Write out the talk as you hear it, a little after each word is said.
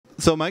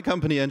So my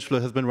company, EngFlow,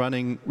 has been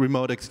running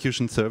remote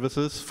execution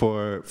services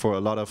for a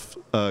lot of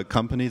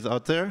companies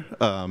out there.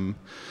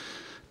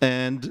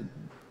 And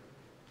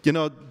you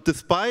know,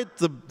 despite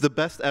the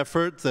best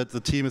effort that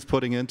the team is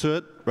putting into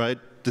it, right?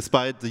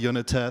 Despite the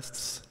unit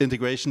tests,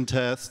 integration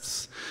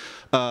tests,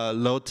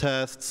 load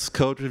tests,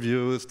 code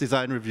reviews,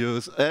 design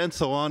reviews, and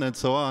so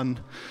on,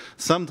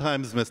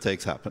 sometimes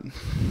mistakes happen.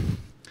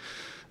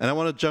 And I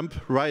want to jump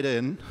right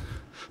in.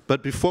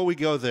 But before we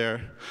go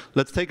there,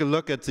 let's take a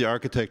look at the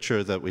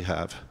architecture that we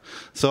have.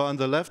 So on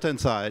the left-hand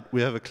side,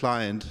 we have a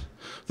client.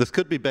 This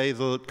could be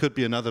Bazel, it could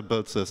be another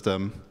build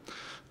system.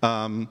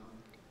 And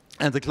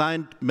the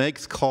client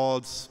makes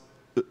calls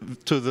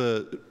to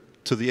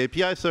the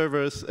API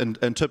servers,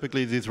 and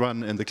typically these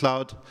run in the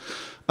cloud.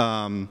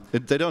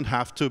 They don't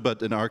have to,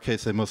 but in our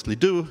case, they mostly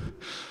do.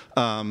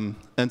 And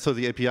so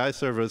the API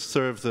servers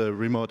serve the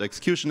remote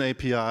execution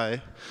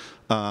API.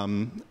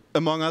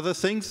 Among other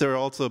things, there are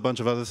also a bunch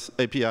of other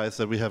APIs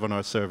that we have on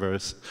our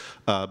servers,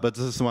 but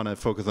this is the one I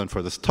focus on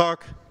for this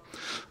talk.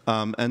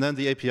 And then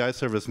the API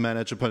servers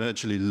manage a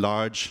potentially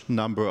large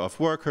number of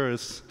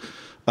workers.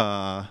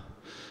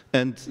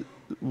 And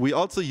we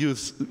also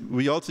use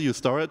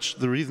storage.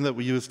 The reason that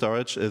we use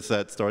storage is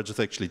that storage is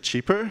actually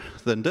cheaper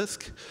than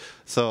disk.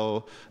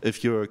 So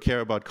if you care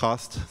about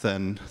cost,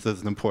 then this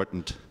is an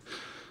important,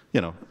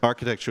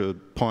 architectural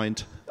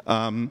point.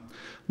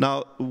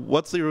 Now,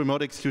 what's the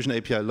remote execution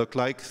API look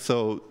like?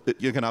 So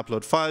you can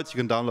upload files, you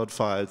can download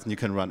files, and you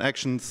can run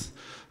actions.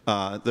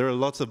 There are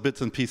lots of bits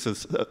and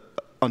pieces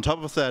on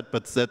top of that,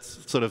 but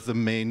that's sort of the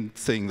main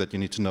thing that you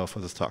need to know for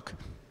this talk.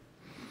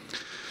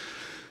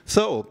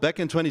 So back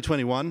in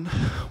 2021,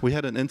 we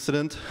had an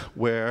incident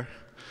where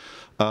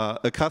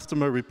a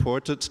customer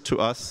reported to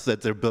us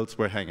that their builds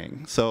were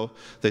hanging. So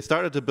they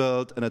started to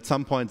build, and at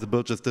some point, the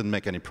build just didn't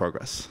make any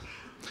progress.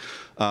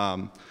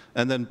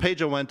 And then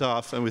pager went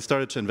off, and we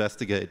started to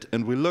investigate.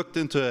 And we looked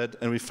into it,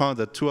 and we found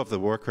that 2 of the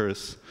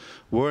workers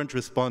weren't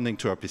responding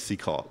to our PC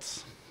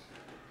calls.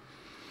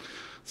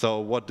 So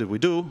what did we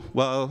do?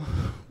 Well,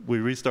 we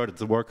restarted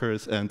the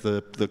workers, and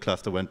the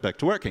cluster went back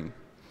to working.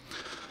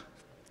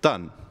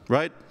 Done,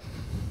 right?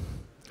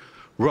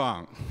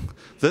 Wrong.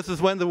 This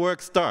is when the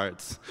work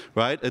starts,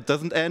 right? It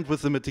doesn't end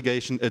with the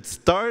mitigation. It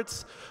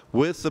starts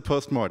with the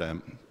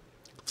postmortem.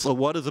 So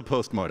what is a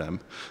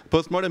postmortem?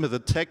 Postmortem is a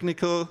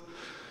technical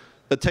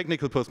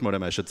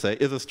postmortem, I should say,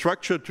 is a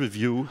structured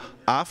review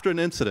after an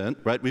incident,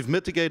 right? We've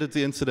mitigated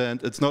the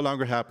incident, it's no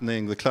longer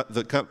happening,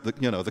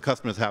 the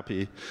customer is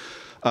happy,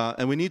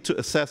 and we need to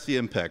assess the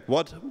impact.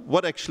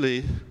 What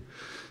actually,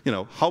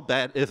 how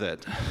bad is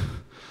it?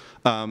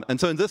 And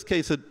so in this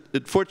case,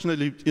 it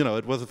fortunately,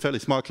 it was a fairly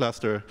small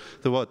cluster.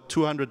 There were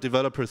 200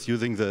 developers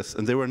using this,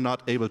 and they were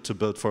not able to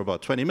build for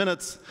about 20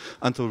 minutes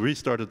until we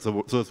restarted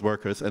those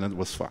workers, and it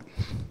was fine.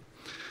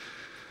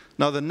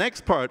 Now, the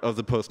next part of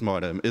the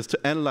postmortem is to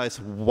analyze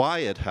why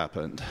it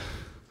happened,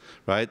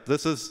 right?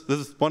 This is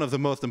one of the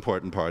most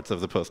important parts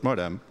of the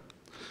postmortem.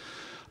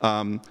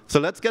 So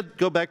let's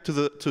go back to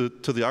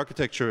the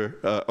architecture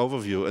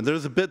overview. And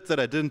there's a bit that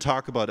I didn't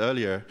talk about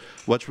earlier,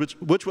 which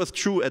was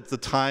true at the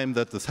time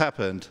that this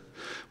happened,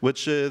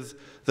 which is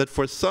that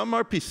for some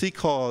RPC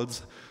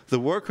calls, the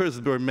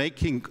workers were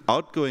making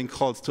outgoing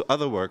calls to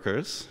other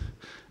workers,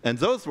 and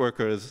those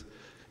workers,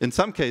 in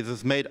some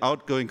cases, made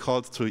outgoing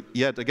calls to,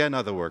 yet again,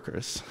 other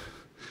workers.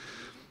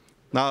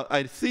 Now,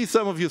 I see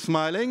some of you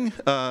smiling,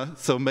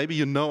 so maybe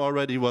you know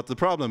already what the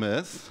problem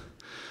is.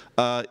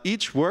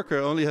 Each worker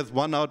only has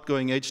one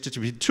outgoing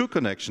HTTP2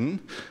 connection,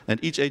 and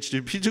each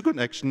HTTP2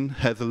 connection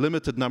has a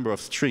limited number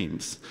of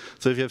streams.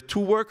 So if you have 2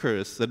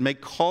 workers that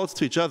make calls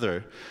to each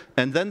other,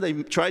 and then they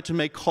try to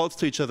make calls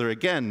to each other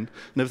again,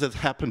 and if that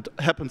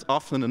happens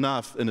often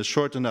enough in a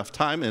short enough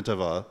time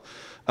interval,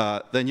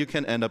 then you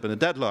can end up in a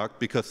deadlock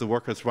because the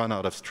workers run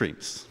out of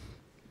streams.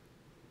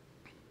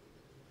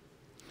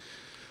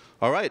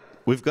 All right,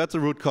 we've got the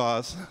root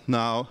cause.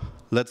 Now,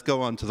 let's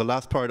go on to the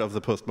last part of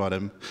the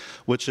postmortem,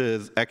 which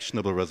is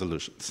actionable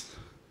resolutions.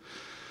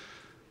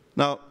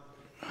 Now,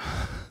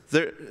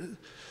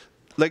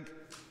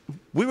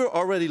 we were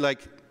already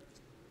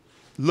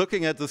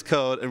looking at this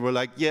code, and we're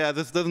like, yeah,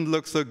 this doesn't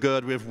look so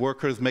good. We have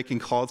workers making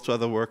calls to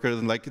other workers,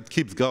 and it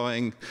keeps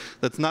going.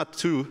 That's not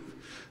too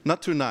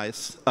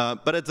nice.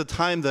 But at the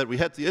time that we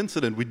had the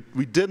incident,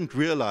 we didn't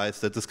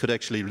realize that this could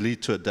actually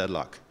lead to a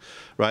deadlock,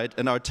 right?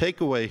 And our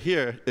takeaway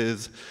here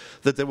is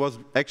that there was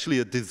actually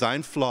a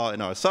design flaw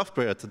in our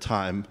software at the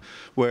time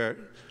where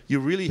you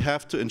really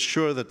have to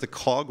ensure that the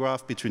call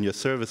graph between your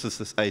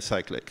services is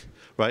acyclic,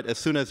 right? As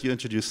soon as you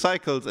introduce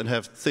cycles and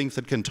have things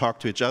that can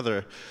talk to each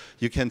other,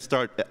 you can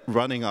start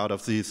running out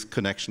of these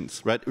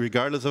connections, right?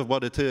 Regardless of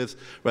what it is,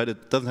 right?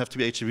 It doesn't have to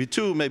be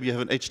HTTP2, maybe you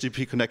have an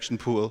HTTP connection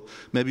pool,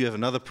 maybe you have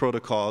another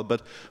protocol,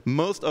 but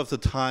most of the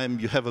time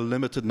you have a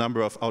limited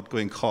number of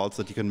outgoing calls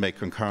that you can make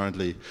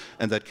concurrently,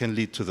 and that can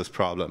lead to this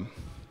problem.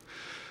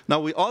 Now,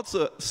 we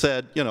also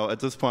said, at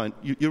this point,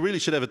 you really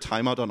should have a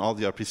timeout on all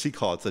the RPC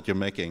calls that you're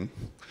making.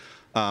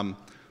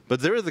 But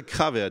there is a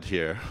caveat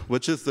here,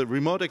 which is the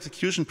remote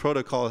execution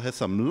protocol has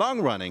some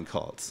long-running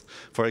calls.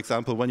 For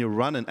example, when you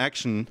run an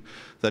action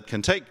that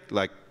can take,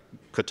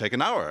 could take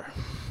an hour,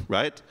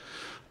 right?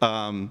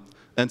 And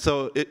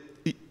so,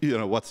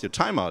 what's your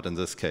timeout in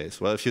this case?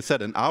 Well, if you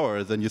set an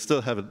hour, then you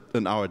still have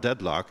an hour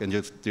deadlock, and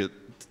your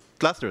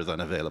cluster is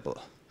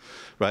unavailable,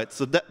 right?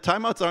 So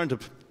timeouts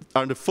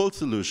aren't a full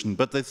solution,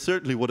 but they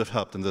certainly would have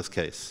helped in this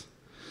case.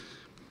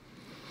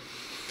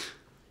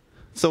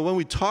 So when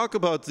we talk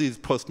about these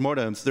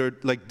postmortems, there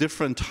are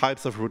different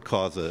types of root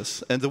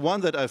causes. And the one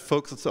that I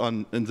focused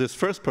on in this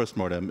first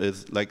postmortem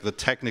is the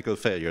technical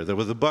failure. There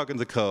was a bug in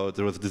the code,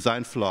 there was a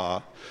design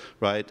flaw,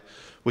 right?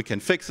 We can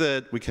fix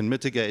it, we can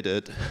mitigate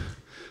it.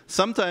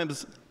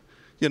 Sometimes,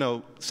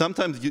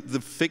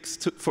 the fix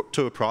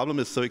to a problem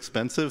is so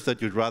expensive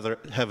that you'd rather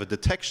have a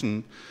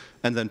detection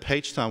and then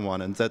page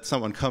someone, and that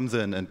someone comes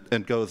in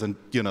and goes and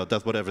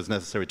does whatever is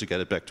necessary to get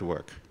it back to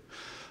work.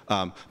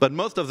 But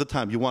most of the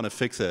time, you want to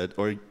fix it,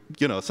 or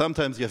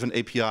sometimes you have an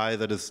API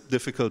that is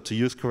difficult to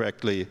use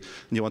correctly,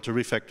 and you want to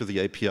refactor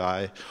the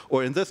API.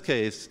 Or in this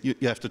case, you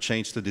have to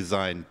change the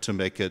design to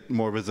make it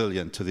more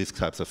resilient to these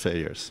types of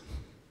failures.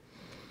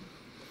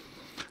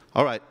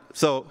 All right,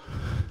 so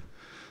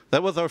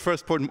that was our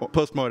first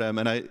postmortem,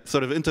 and I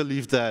sort of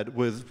interleaved that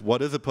with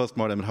what is a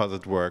postmortem and how does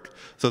it work.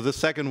 So the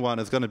second one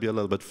is going to be a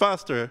little bit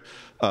faster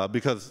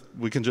because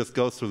we can just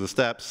go through the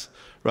steps,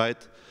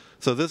 right?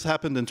 So this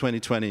happened in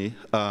 2020.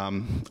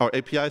 Our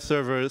API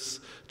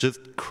servers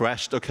just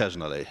crashed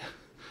occasionally.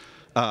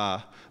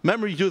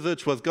 Memory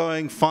usage was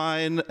going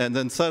fine, and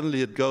then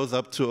suddenly it goes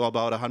up to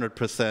about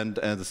 100%,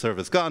 and the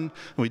server's gone,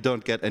 and we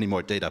don't get any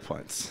more data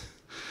points.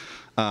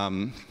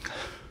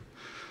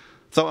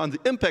 So on the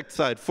impact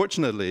side,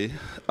 fortunately,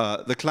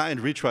 the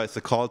client retries the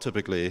call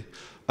typically,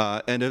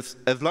 and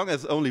as long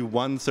as only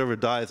one server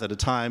dies at a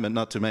time and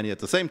not too many at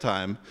the same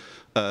time,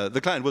 the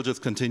client will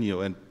just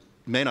continue and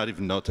may not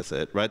even notice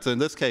it, right? So in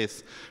this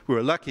case, we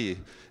were lucky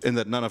in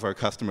that none of our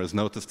customers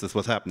noticed this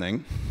was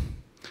happening.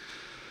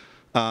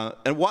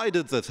 And why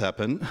did this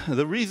happen?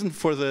 The reason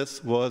for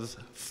this was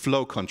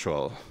flow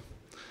control.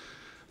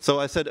 So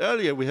I said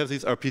earlier, we have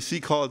these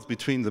RPC calls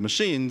between the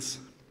machines,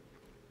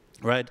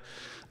 right?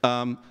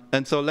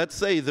 And so let's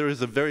say there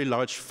is a very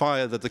large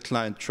file that the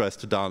client tries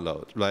to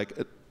download.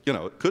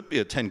 It could be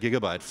a 10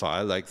 gigabyte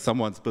file, like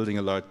someone's building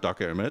a large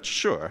Docker image,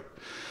 sure.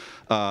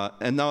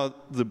 And now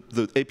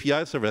the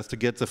API server has to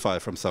get the file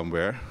from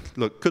somewhere.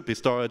 Look, could be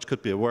storage,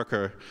 could be a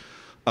worker.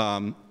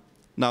 Now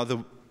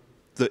the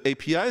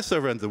API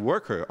server and the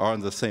worker are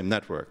on the same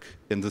network,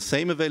 in the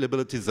same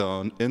availability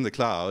zone in the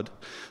cloud,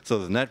 so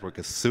the network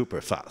is super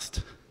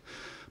fast.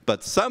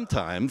 But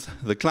sometimes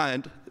the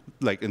client,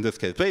 like in this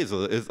case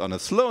Basil, is on a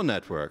slow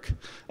network,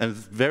 and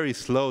it's very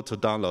slow to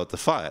download the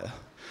file.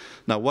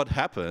 Now what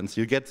happens?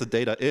 You get the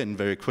data in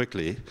very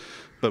quickly,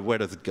 but where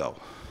does it go?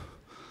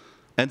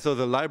 And so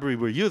the library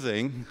we're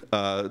using,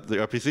 the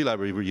RPC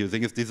library we're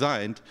using, is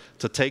designed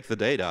to take the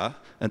data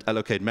and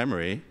allocate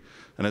memory,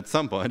 and at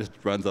some point it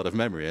runs out of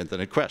memory and then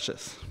it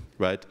crashes,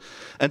 right?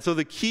 And so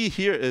the key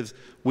here is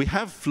we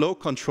have flow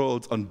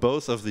controls on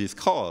both of these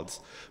calls,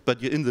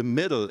 but you're in the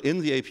middle, in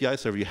the API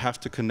server, you have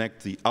to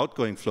connect the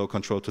outgoing flow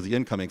control to the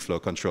incoming flow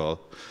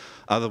control.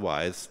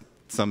 Otherwise,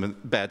 some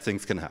bad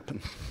things can happen.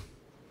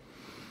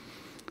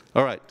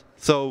 All right,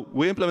 so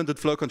we implemented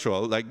flow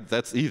control,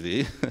 that's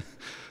easy.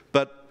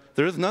 But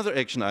there is another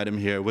action item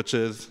here, which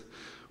is,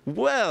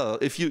 well,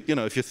 if you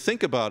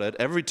think about it,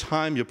 every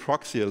time you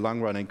proxy a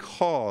long-running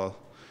call,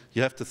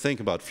 you have to think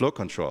about flow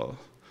control.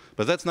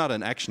 But that's not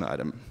an action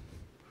item.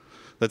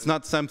 That's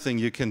not something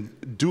you can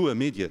do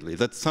immediately.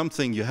 That's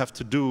something you have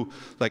to do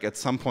at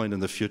some point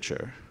in the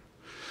future.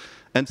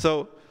 And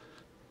so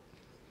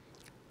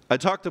I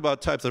talked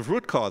about types of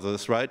root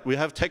causes, right? We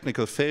have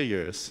technical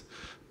failures.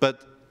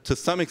 But to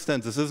some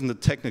extent, this isn't a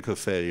technical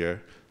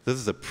failure. This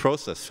is a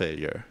process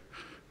failure.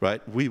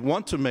 Right? We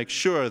want to make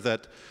sure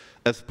that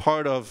as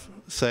part of,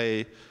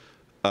 say,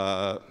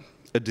 a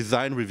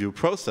design review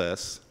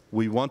process,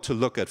 we want to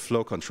look at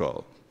flow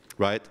control,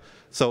 right?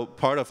 So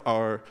part of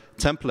our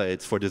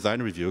templates for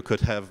design review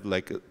could have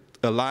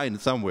a line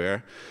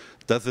somewhere,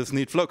 does this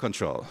need flow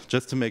control?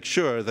 Just to make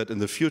sure that in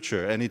the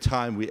future,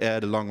 anytime we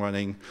add a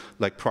long-running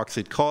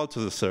proxied call to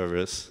the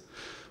service,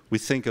 we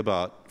think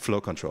about flow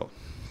control.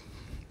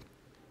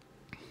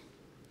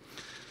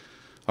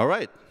 All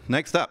right,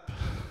 next up.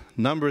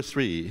 Number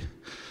 3,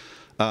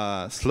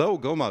 slow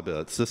Goma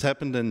builds. This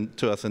happened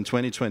to us in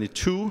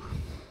 2022.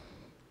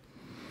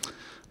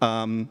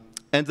 And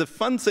the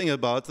fun thing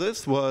about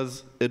this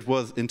was it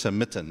was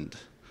intermittent.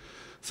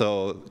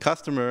 So the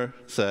customer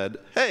said,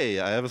 hey,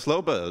 I have a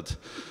slow build.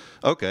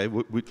 OK,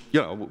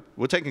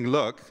 we're taking a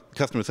look.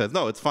 Customer says,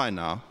 no, it's fine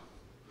now.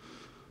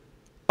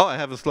 Oh, I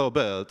have a slow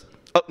build.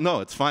 Oh,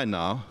 no, it's fine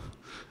now.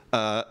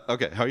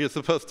 OK, how are you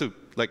supposed to,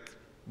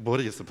 what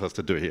are you supposed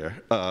to do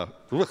here?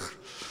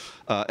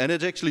 And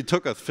it actually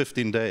took us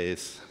 15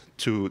 days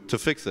to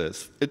fix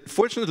this.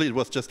 Fortunately, it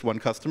was just one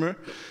customer.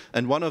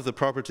 And one of the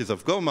properties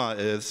of Goma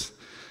is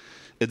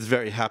it's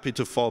very happy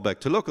to fall back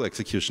to local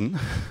execution.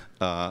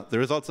 There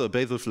is also a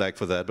Bazel flag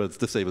for that, but it's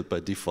disabled by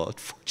default,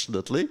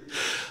 fortunately.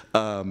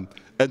 And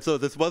so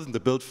this wasn't a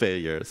build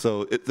failure.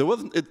 So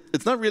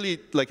it's not really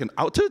like an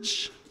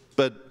outage,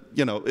 but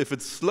if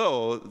it's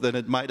slow, then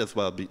it might as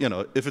well be,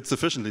 if it's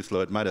sufficiently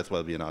slow, it might as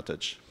well be an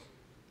outage.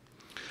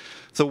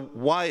 So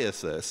why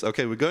is this?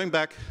 Okay, we're going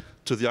back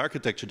to the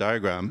architecture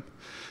diagram.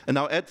 And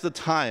now at the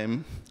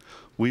time,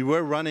 we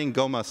were running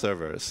Goma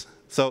servers.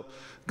 So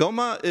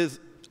Goma is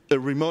a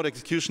remote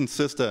execution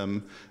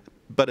system,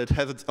 but it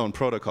has its own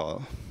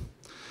protocol.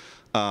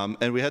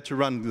 And we had to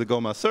run the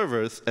Goma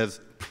servers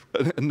as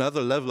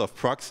another level of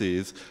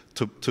proxies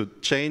to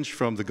change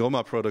from the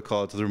Goma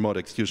protocol to the remote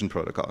execution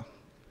protocol.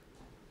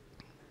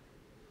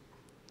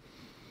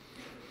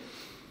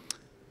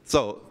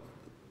 So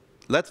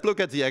let's look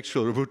at the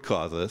actual root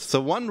causes.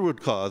 So one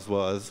root cause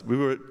was we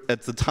were,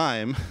 at the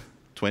time,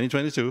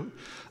 2022,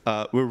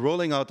 we were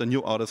rolling out a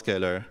new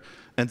autoscaler.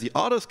 And the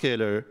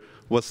autoscaler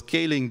was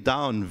scaling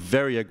down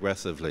very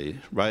aggressively,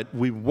 right?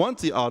 We want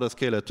the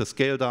autoscaler to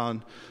scale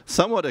down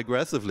somewhat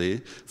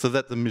aggressively so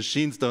that the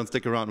machines don't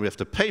stick around, we have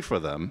to pay for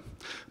them.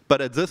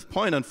 But at this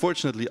point,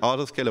 unfortunately,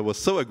 autoscaler was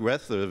so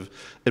aggressive,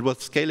 it was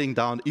scaling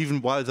down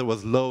even while there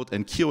was load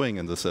and queuing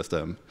in the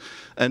system.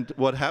 And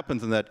what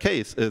happens in that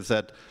case is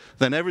that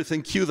then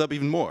everything queues up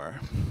even more.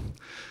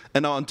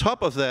 And now on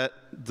top of that,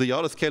 the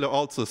autoscaler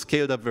also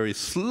scaled up very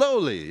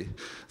slowly.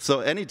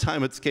 So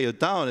anytime it scaled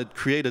down, it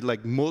created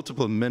like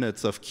multiple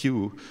minutes of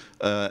queue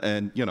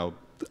and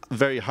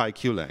very high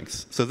queue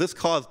lengths. So this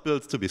caused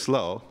builds to be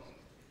slow,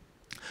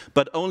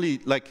 but only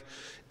like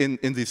in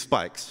these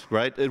spikes,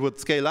 right? It would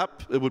scale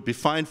up, it would be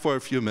fine for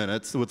a few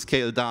minutes, it would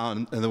scale down,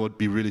 and then it would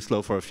be really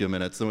slow for a few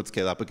minutes, and it would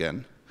scale up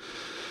again.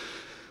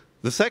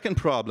 The second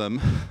problem,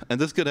 and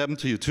this could happen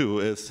to you too,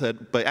 is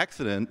that by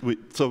accident,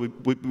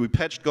 we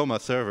patched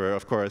Goma server,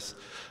 of course.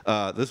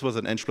 This was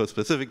an EngFlow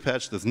specific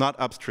patch that's not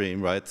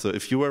upstream, right? So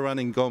if you were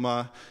running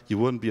Goma, you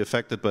wouldn't be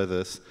affected by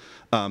this.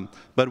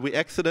 But we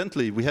had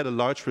a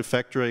large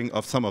refactoring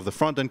of some of the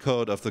front-end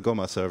code of the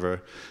Goma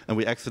server, and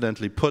we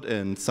accidentally put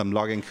in some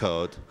logging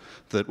code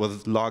that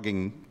was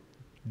logging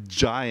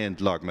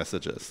giant log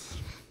messages.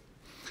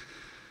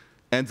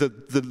 And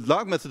the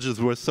log messages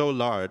were so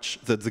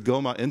large that the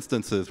Goma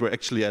instances were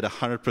actually at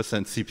 100%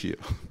 CPU.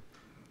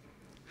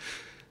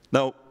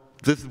 Now,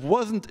 this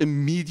wasn't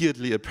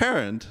immediately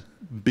apparent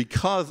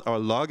because our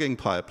logging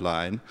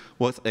pipeline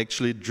was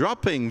actually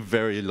dropping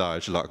very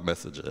large log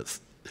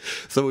messages.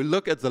 So we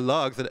look at the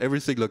logs and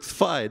everything looks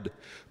fine,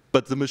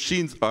 but the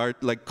machines are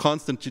like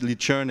constantly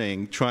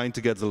churning, trying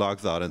to get the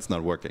logs out, and it's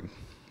not working.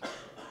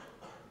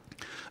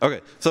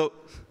 Okay, so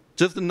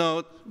just a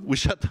note, we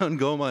shut down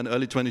Goma in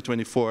early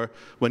 2024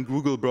 when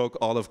Google broke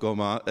all of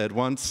Goma at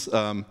once.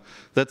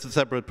 That's a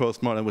separate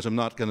postmortem, which I'm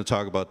not going to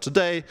talk about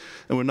today.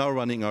 And we're now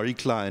running RE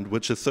client,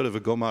 which is sort of a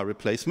Goma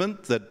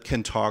replacement that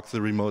can talk the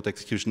remote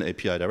execution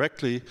API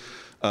directly.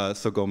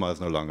 So Goma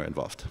is no longer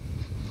involved.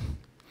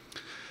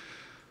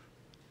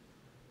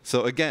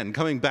 So again,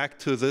 coming back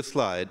to this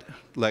slide,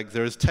 like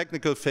there's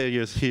technical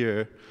failures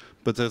here,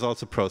 but there's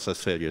also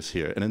process failures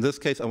here. And in this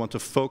case, I want to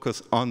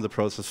focus on the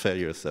process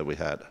failures that we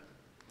had.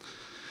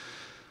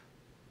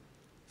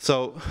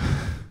 So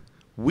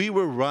we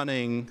were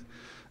running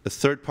a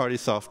third-party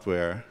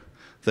software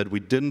that we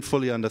didn't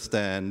fully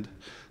understand,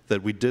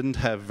 that we didn't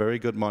have very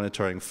good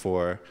monitoring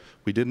for.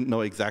 We didn't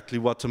know exactly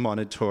what to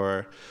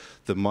monitor.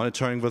 The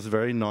monitoring was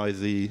very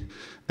noisy,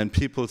 and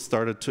people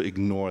started to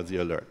ignore the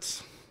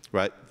alerts.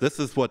 Right? This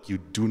is what you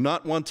do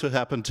not want to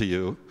happen to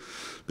you,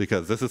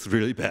 because this is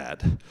really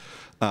bad.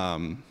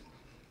 And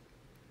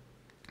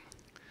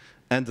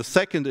the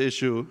second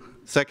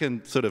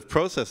sort of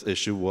process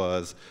issue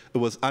was, it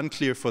was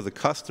unclear for the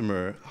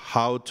customer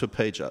how to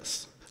page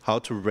us, how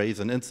to raise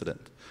an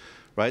incident.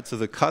 Right? So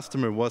the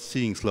customer was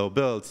seeing slow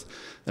builds,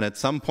 and at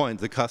some point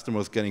the customer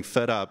was getting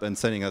fed up and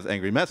sending us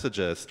angry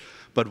messages,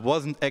 but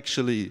wasn't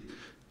actually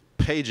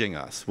paging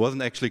us,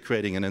 wasn't actually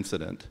creating an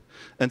incident.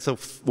 And so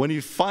when we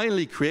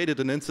finally created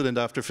an incident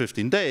after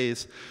 15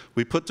 days,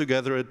 we put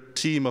together a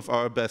team of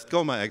our best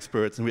Goma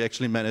experts, and we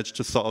actually managed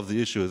to solve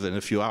the issues in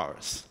a few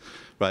hours.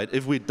 Right?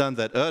 If we'd done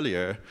that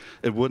earlier,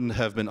 it wouldn't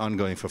have been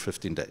ongoing for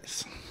 15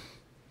 days.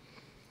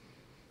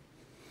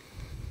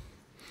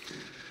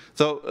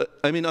 So,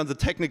 I mean, on the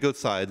technical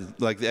side,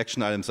 like the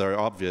action items are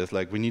obvious.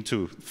 Like we need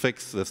to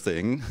fix this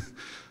thing,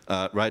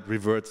 right?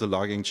 Revert the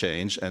logging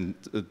change and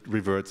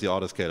revert the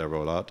autoscaler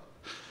rollout.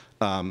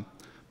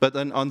 But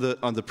then on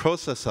the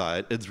process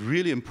side, it's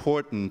really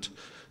important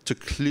to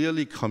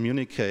clearly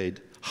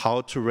communicate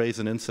how to raise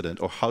an incident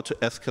or how to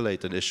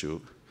escalate an issue,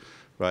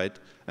 right?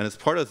 And as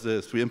part of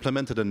this, we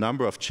implemented a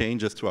number of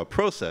changes to our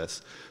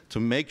process to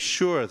make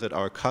sure that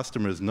our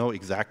customers know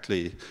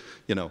exactly,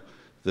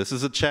 this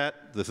is a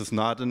chat, this is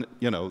not an,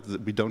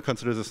 we don't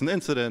consider this an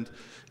incident.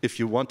 If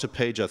you want to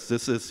page us,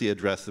 this is the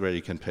address where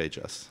you can page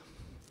us.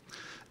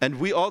 And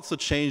we also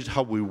changed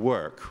how we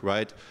work,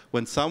 right?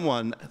 When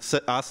someone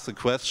asks a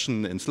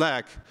question in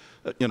Slack,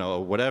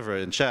 or whatever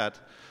in chat,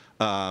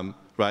 right,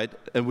 right?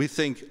 And we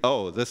think,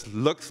 oh, this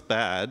looks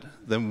bad.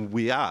 Then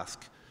we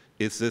ask,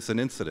 is this an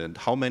incident?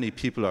 How many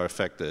people are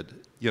affected?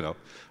 You know,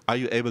 are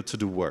you able to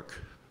do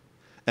work?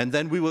 And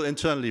then we will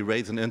internally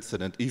raise an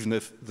incident, even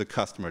if the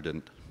customer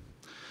didn't.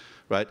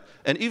 Right?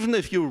 And even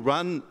if you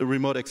run a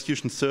remote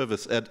execution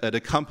service at a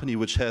company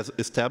which has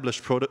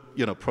established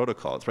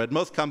protocols, right?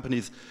 Most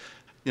companies,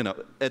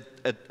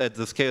 at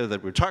the scale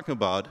that we're talking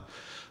about,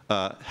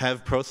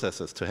 have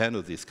processes to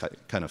handle these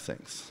kind of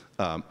things.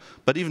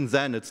 But even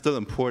then, it's still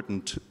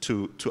important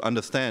to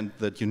understand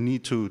that you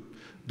need to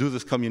do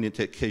this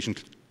communication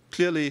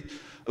clearly.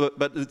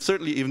 But it's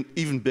certainly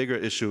even bigger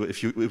issue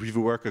if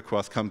you work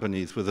across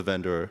companies with a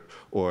vendor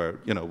or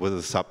with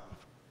a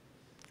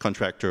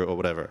subcontractor or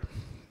whatever.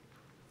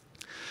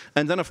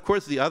 And then, of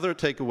course, the other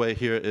takeaway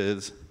here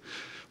is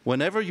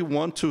whenever you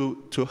want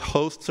to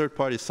host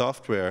third-party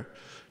software,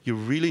 you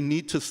really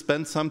need to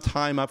spend some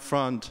time up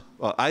front,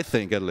 well, I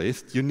think at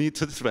least, you need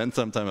to spend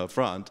some time up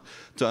front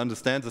to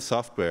understand the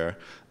software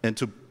and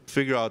to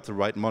figure out the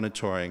right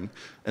monitoring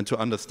and to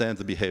understand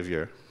the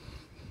behavior.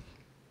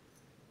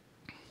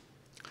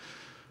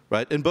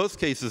 Right? In both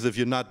cases, if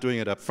you're not doing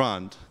it up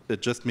front,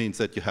 it just means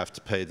that you have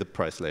to pay the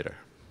price later.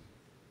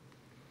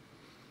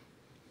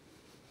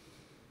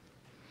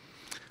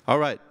 All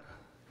right,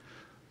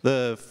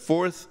 the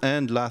fourth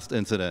and last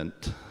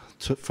incident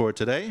for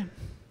today.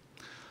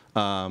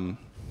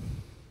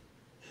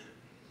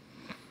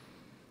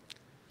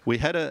 We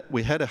had a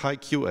high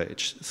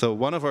QH. So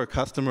one of our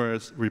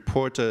customers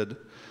reported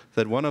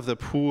that one of the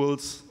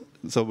pools,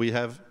 so we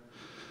have,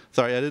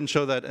 sorry, I didn't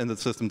show that in the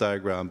system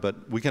diagram,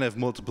 but we can have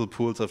multiple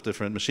pools of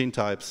different machine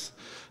types.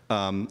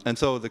 And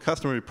so the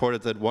customer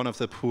reported that one of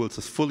the pools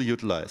is fully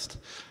utilized.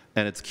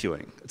 And it's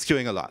queuing. It's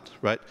queuing a lot,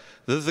 right?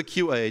 This is a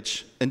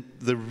QH, and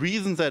the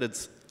reason that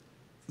it's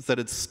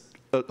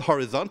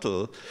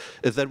horizontal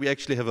is that we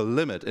actually have a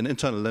limit, an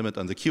internal limit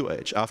on the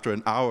QH. After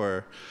an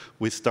hour,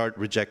 we start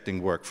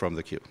rejecting work from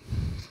the queue.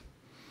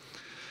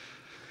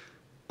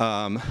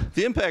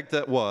 The impact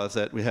that was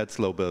that we had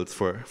slow builds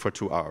for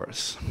 2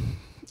 hours.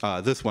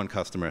 This one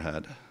customer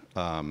had.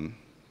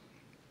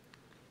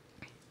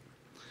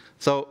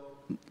 So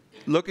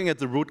looking at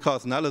the root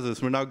cause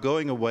analysis, we're now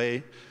going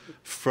away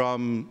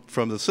from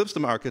the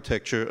system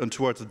architecture and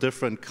towards a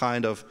different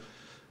kind of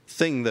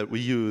thing that we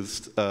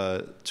used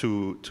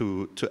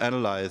to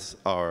analyze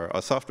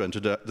our software and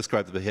to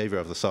describe the behavior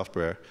of the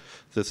software.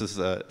 This is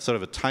sort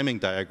of a timing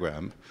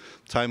diagram.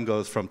 Time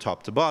goes from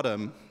top to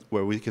bottom,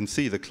 where we can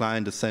see the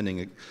client is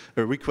sending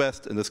a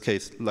request, in this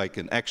case like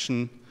an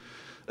action,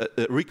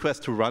 a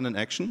request to run an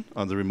action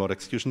on the remote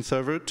execution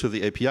server to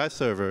the API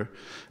server,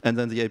 and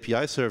then the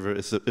API server,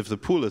 if the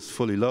pool is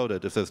fully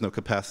loaded, if there's no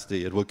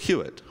capacity, it will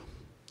queue it.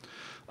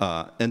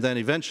 And then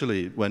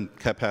eventually, when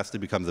capacity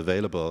becomes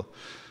available,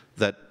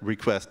 that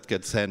request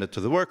gets handed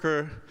to the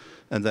worker,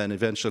 and then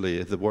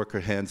eventually the worker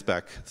hands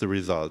back the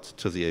result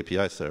to the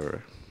API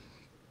server.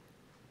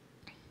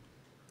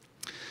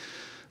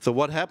 So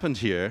what happened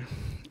here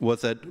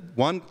was that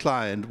one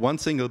client, one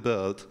single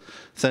build,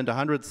 sent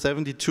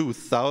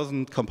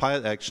 172,000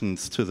 compile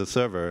actions to the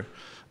server,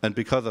 and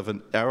because of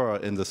an error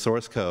in the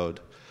source code,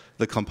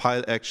 the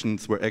compile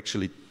actions were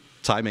actually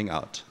timing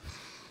out,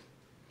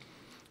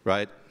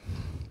 right?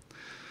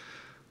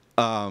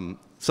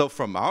 So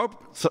from our,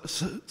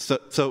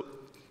 so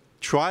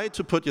try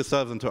to put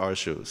yourselves into our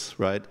shoes,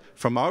 right?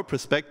 From our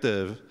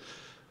perspective,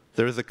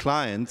 there is a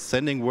client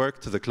sending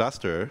work to the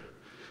cluster,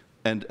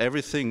 and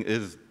everything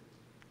is,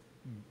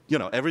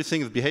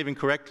 everything is behaving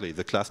correctly.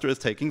 The cluster is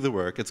taking the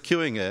work, it's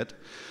queuing it,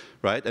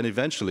 right? And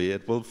eventually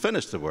it will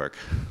finish the work.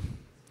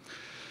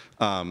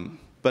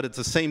 But at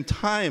the same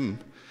time,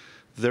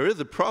 there is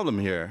a problem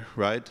here,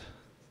 right?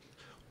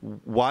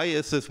 Why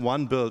is this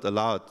one build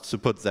allowed to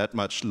put that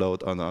much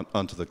load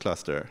onto the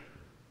cluster?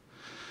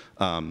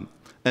 And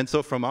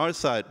so from our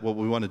side, what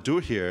we want to do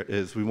here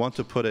is we want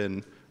to put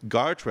in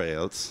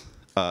guardrails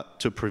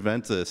to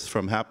prevent this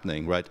from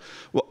happening, right?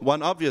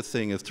 One obvious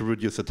thing is to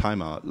reduce the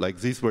timeout. Like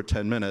these were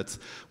 10 minutes.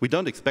 We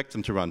don't expect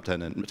them to run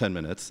 10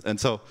 minutes. And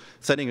so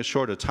setting a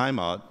shorter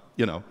timeout,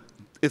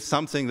 is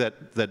something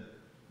that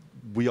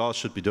we all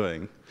should be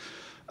doing.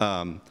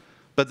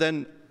 But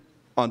then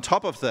on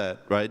top of that,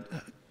 right,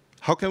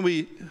 how can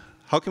we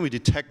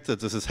detect that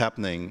this is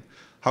happening?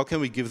 How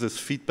can we give this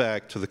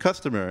feedback to the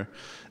customer?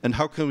 And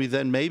how can we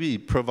then maybe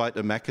provide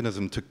a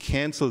mechanism to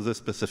cancel this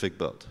specific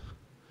build,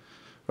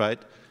 right?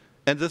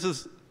 And this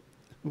is,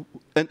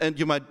 and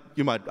you might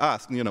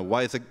ask,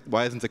 why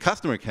isn't the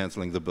customer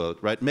canceling the build,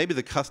 right? Maybe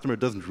the customer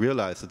doesn't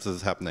realize that this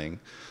is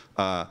happening.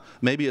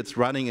 Maybe it's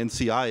running in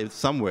CI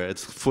somewhere.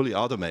 It's fully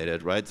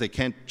automated, right? They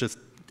can't just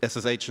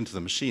SSH into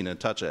the machine and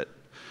touch it,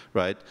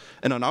 right?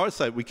 And on our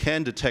side, we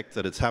can detect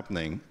that it's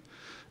happening,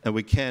 and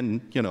we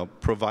can,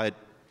 provide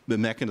the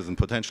mechanism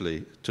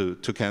potentially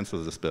to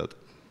cancel this build.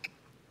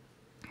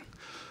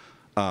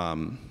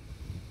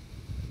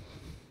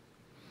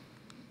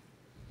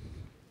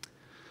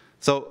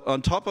 So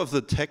on top of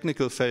the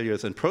technical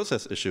failures and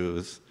process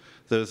issues,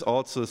 there's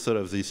also sort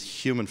of these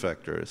human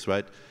factors,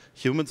 right?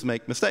 Humans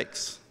make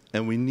mistakes,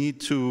 and we need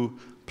to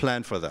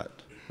plan for that.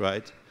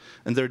 right?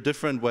 And there are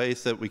different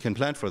ways that we can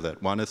plan for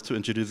that. One is to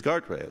introduce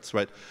guardrails,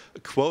 right? A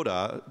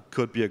quota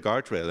could be a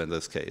guardrail in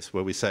this case,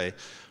 where we say,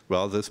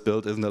 well, this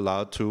build isn't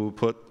allowed to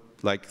put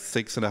like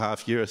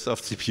 6.5 years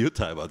of CPU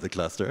time on the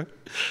cluster.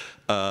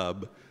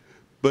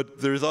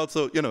 But there's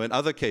also, in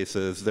other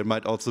cases, there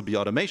might also be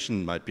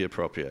automation might be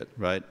appropriate,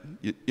 right?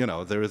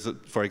 There is,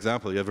 for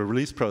example, you have a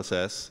release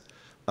process.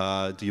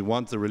 Do you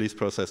want the release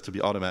process to be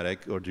automatic,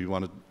 or do you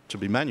want it to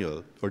be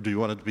manual, or do you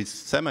want it to be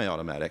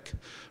semi-automatic,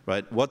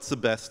 right? What's the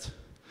best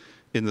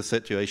in the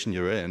situation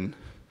you're in?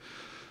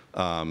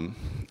 And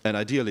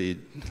ideally,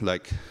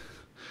 like,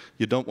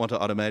 you don't want to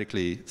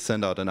automatically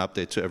send out an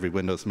update to every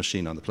Windows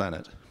machine on the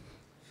planet.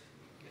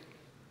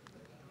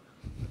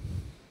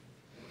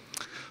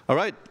 All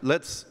right,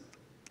 let's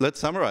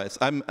summarize.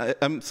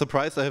 I'm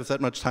surprised I have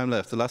that much time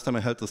left. The last time I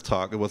held this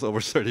talk, it was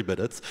over 30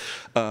 minutes.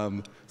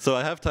 So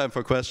I have time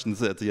for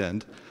questions at the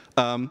end.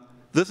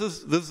 This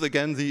is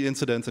again the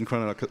incidents in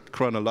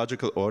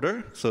chronological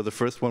order. So the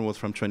first one was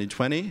from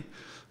 2020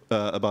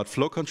 about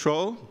flow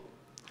control.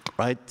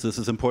 Right, this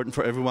is important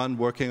for everyone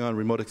working on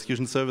remote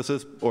execution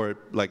services, or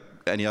like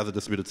any other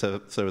distributed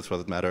service for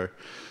that matter.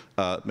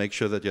 Make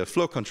sure that you have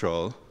flow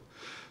control.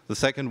 The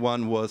second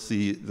one was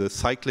the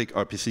cyclic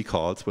RPC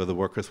calls, where the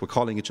workers were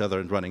calling each other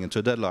and running into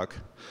a deadlock.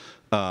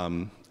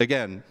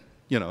 Again,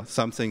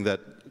 something that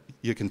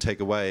you can take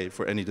away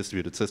for any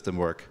distributed system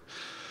work.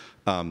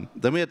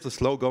 Then we had the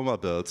slow GOMA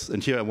builds,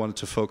 and here I wanted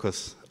to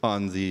focus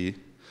on the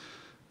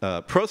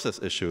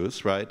process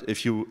issues. Right,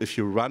 if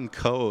you run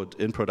code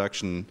in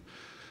production,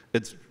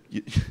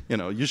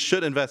 you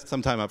should invest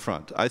some time up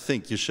front. I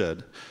think you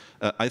should.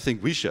 I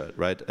think we should,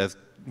 right, as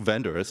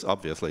vendors,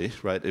 obviously,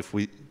 right.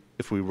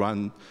 If we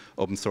run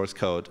open source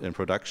code in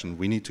production,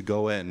 we need to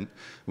go in,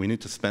 we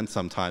need to spend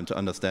some time to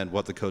understand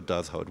what the code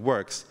does, how it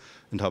works,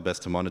 and how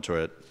best to monitor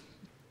it.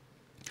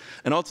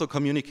 And also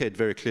communicate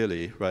very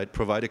clearly, right?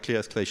 Provide a clear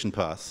escalation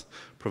path,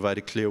 provide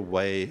a clear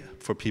way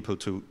for people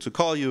to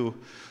call you,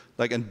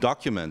 like, and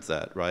document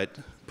that, right?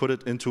 Put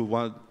it into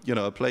one,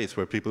 a place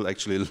where people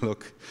actually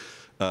look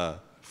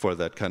for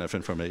that kind of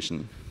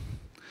information.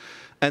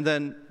 And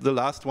then the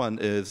last one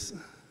is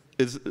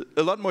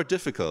a lot more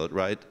difficult,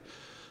 right?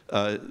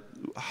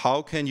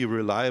 How can you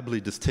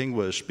reliably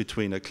distinguish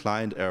between a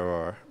client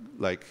error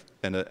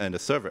and a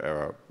server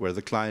error, where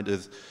the client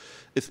is,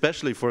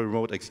 especially for a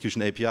remote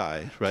execution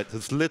API, right?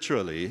 It's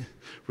literally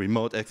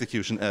remote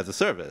execution as a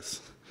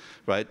service,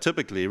 right?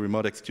 Typically,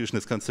 remote execution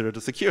is considered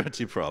a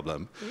security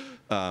problem.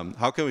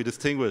 How can we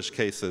distinguish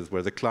cases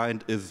where the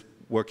client is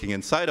working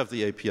inside of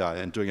the API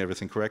and doing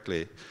everything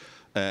correctly,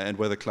 and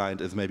where the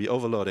client is maybe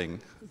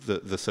overloading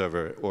the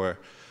server, or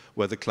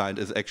where the client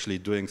is actually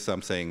doing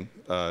something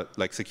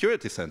like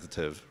security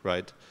sensitive,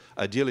 right?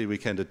 Ideally, we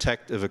can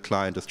detect if a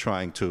client is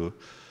trying to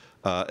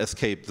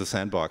escape the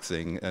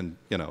sandboxing and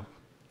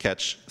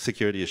catch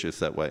security issues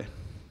that way.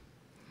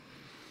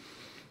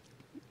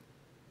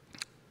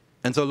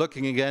 And so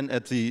looking again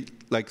at the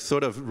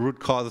sort of root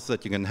causes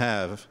that you can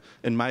have,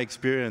 in my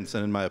experience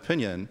and in my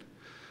opinion,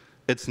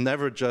 it's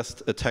never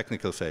just a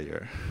technical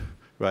failure,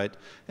 right?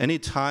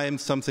 Anytime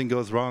something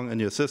goes wrong in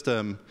your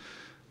system,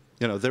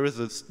 there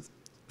is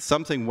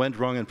something went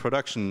wrong in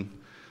production.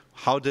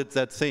 How did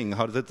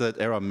that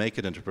error make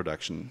it into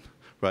production,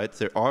 right?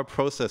 There are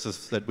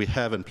processes that we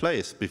have in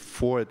place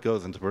before it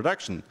goes into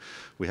production.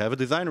 We have a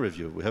design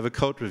review, we have a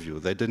code review.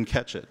 They didn't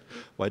catch it.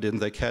 Why didn't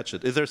they catch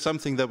it? Is there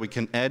something that we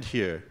can add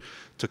here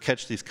to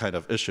catch these kind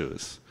of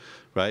issues,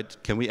 right?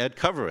 Can we add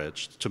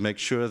coverage to make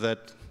sure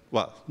that,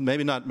 well,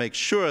 maybe not make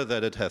sure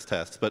that it has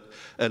tests, but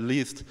at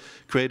least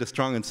create a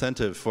strong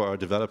incentive for our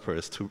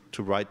developers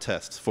to write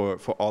tests for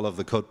all of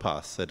the code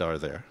paths that are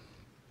there.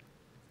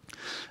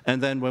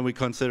 And then when we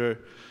consider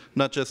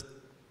not just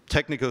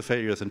technical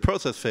failures and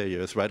process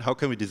failures, right, how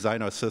can we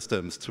design our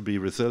systems to be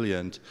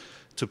resilient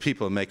to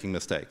people making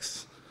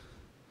mistakes?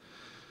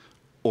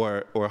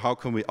 Or how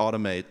can we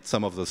automate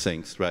some of those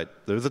things, right?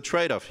 There's a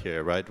trade-off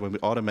here, right? When we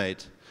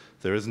automate,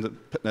 there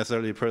isn't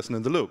necessarily a person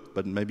in the loop,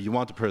 but maybe you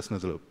want a person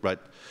in the loop, right?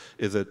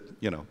 Is it,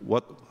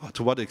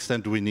 to what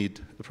extent do we need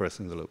a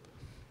person in the loop?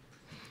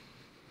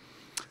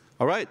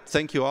 All right,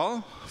 thank you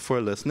all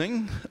for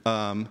listening.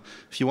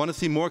 If you want to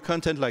see more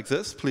content like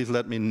this, please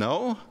let me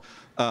know.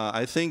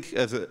 I think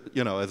as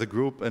a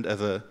group and as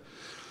a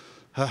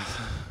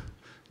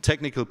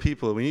technical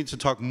people, we need to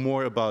talk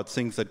more about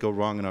things that go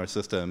wrong in our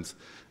systems.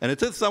 And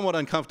it is somewhat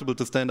uncomfortable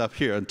to stand up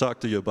here and talk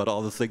to you about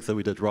all the things that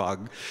we did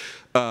wrong.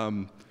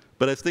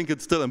 But I think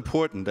it's still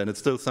important, and it's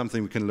still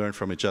something we can learn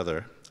from each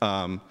other.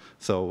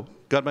 So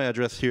got my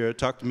address here.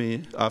 Talk to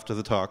me after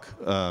the talk.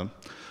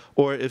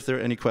 Or if there are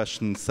any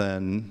questions,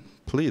 then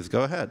please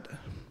go ahead.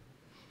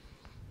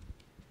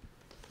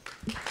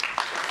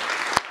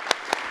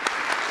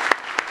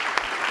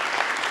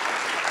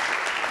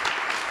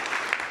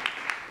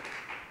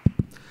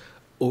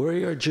 Over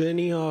your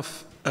journey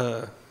of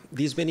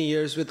these many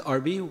years with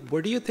RB,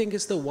 what do you think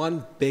is the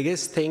one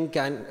biggest thing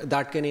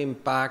that can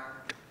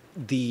impact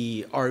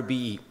the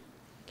RB,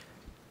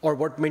 or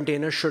what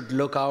maintainers should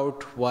look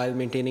out while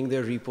maintaining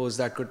their repos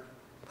that could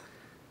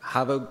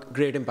have a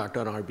great impact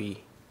on RB.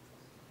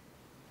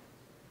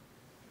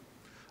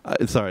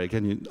 Sorry,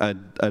 can you? I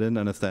didn't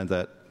understand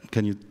that.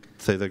 Can you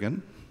say that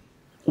again?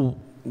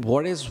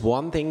 What is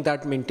one thing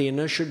that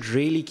maintainers should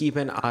really keep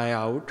an eye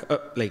out,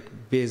 like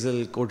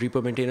Bazel code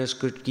repo maintainers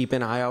could keep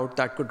an eye out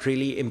that could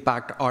really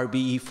impact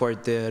RBE for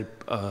their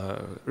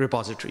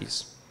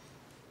repositories?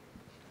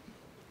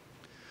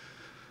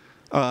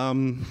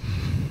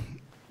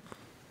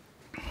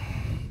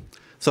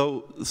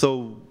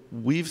 So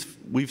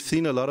we've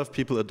seen a lot of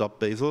people adopt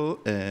Bazel,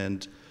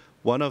 and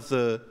one of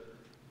the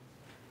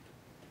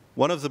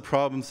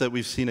problems that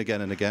we've seen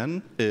again and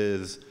again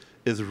is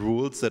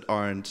rules that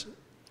aren't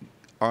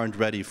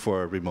ready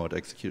for remote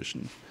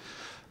execution.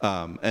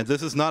 And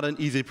this is not an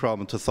easy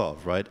problem to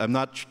solve, right? I'm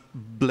not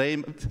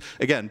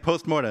again,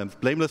 postmortems,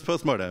 blameless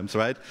postmortems,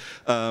 right?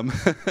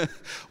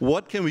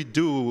 What can we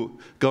do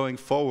going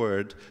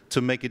forward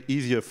to make it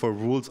easier for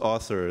rules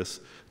authors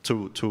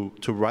to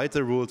write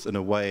the rules in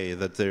a way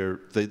that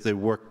they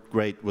work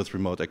great with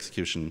remote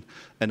execution?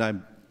 And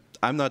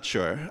I'm not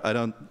sure. I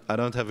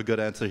don't have a good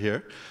answer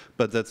here,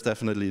 but that's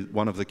definitely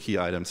one of the key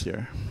items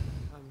here.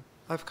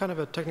 I have kind of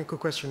a technical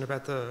question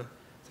about the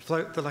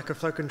lack of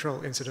flow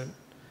control incident.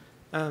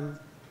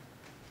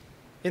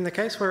 In the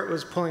case where it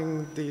was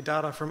pulling the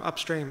data from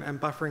upstream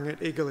and buffering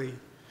it eagerly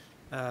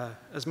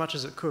as much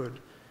as it could,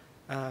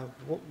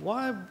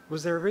 why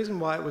was there a reason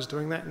why it was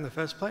doing that in the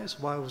first place?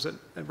 Why was it,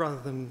 rather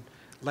than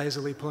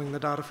lazily pulling the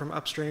data from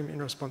upstream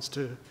in response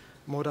to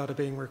more data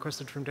being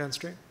requested from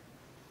downstream?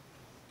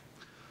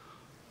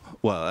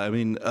 Well, I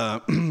mean,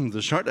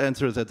 the short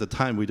answer is at the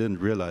time we didn't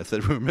realize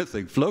that we were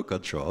missing flow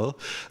control.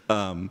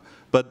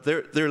 But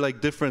there are like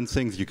different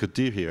things you could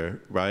do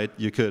here, right?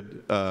 You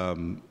could,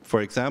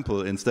 for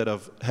example, instead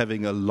of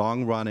having a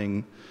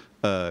long-running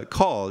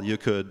call, you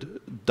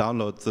could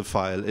download the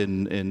file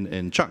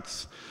in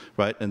chunks,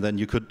 right? And then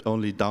you could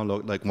only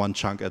download like one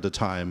chunk at a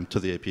time to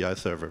the API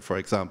server, for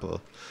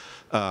example.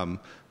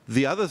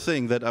 The other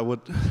thing that I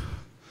would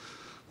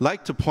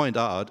like to point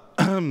out,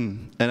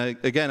 and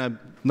again, I'm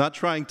not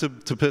trying to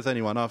piss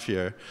anyone off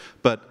here,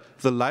 but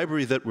the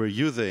library that we're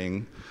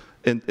using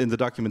in the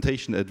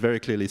documentation, it very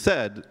clearly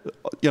said,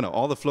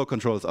 all the flow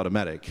control is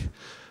automatic.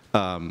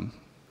 And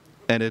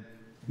it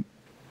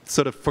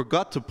sort of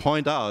forgot to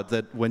point out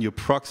that when you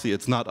proxy,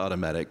 it's not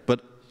automatic,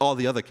 but all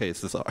the other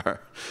cases are.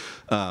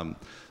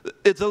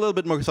 It's a little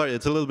bit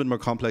more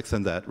complex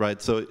than that,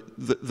 right? So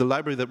the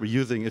library that we're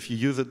using, if you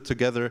use it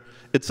together,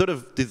 it's sort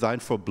of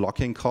designed for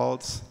blocking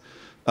calls.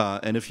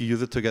 And if you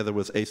use it together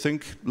with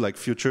async, like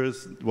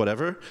futures,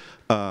 whatever,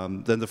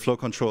 then the flow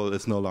control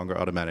is no longer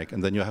automatic.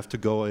 And then you have to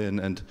go in,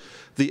 and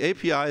the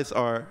APIs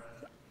are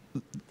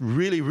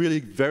really, really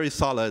very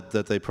solid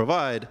that they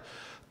provide,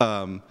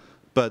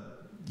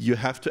 but you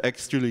have to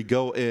actually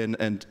go in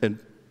and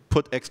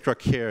put extra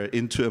care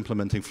into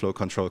implementing flow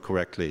control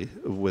correctly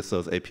with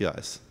those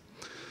APIs.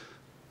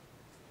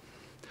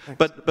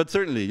 But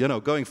certainly,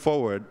 going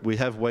forward, we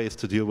have ways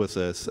to deal with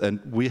this, and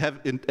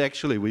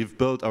we've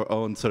built our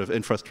own sort of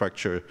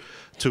infrastructure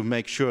to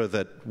make sure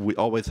that we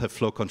always have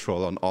flow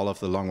control on all of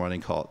the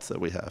long-running calls that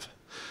we have.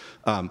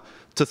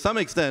 To some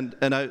extent,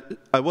 and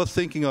I was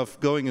thinking of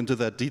going into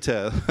that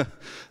detail,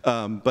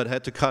 but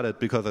had to cut it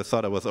because I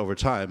thought I was over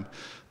time.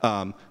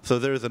 So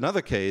there is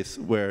another case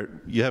where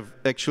you have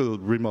actual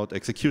remote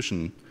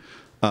execution.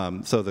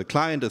 So the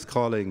client is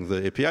calling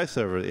the API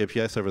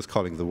server is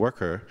calling the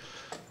worker.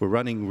 We're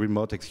running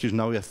remote execution.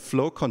 Now we have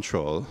flow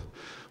control.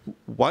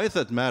 Why does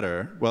that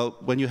matter? Well,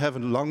 when you have a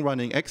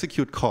long-running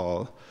execute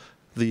call,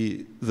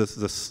 the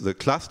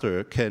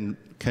cluster can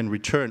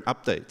return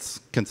updates,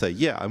 can say,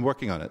 yeah, I'm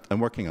working on it,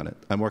 I'm working on it,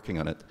 I'm working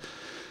on it.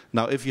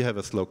 Now, if you have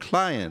a slow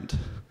client,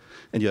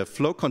 and you have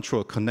flow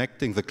control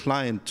connecting the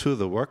client to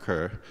the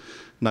worker,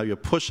 now you're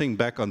pushing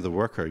back on the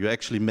worker. You're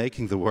actually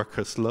making the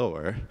worker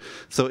slower.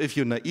 So if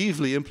you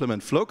naively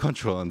implement flow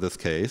control in this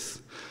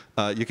case,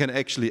 you can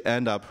actually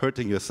end up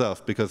hurting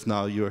yourself, because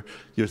now you're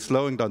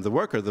slowing down the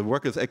worker. The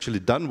worker is actually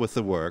done with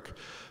the work,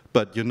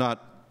 but you're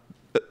not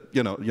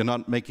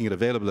making it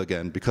available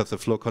again because the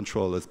flow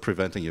control is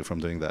preventing you from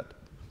doing that.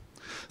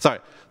 Sorry,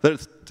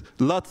 there's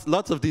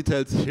lots of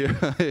details here.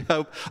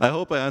 I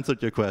hope I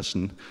answered your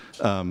question.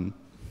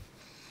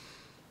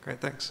 Great,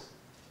 thanks.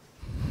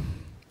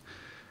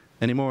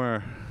 Any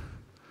more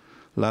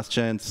last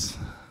chance,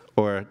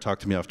 or talk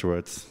to me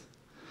afterwards?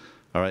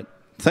 All right,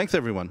 thanks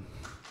everyone.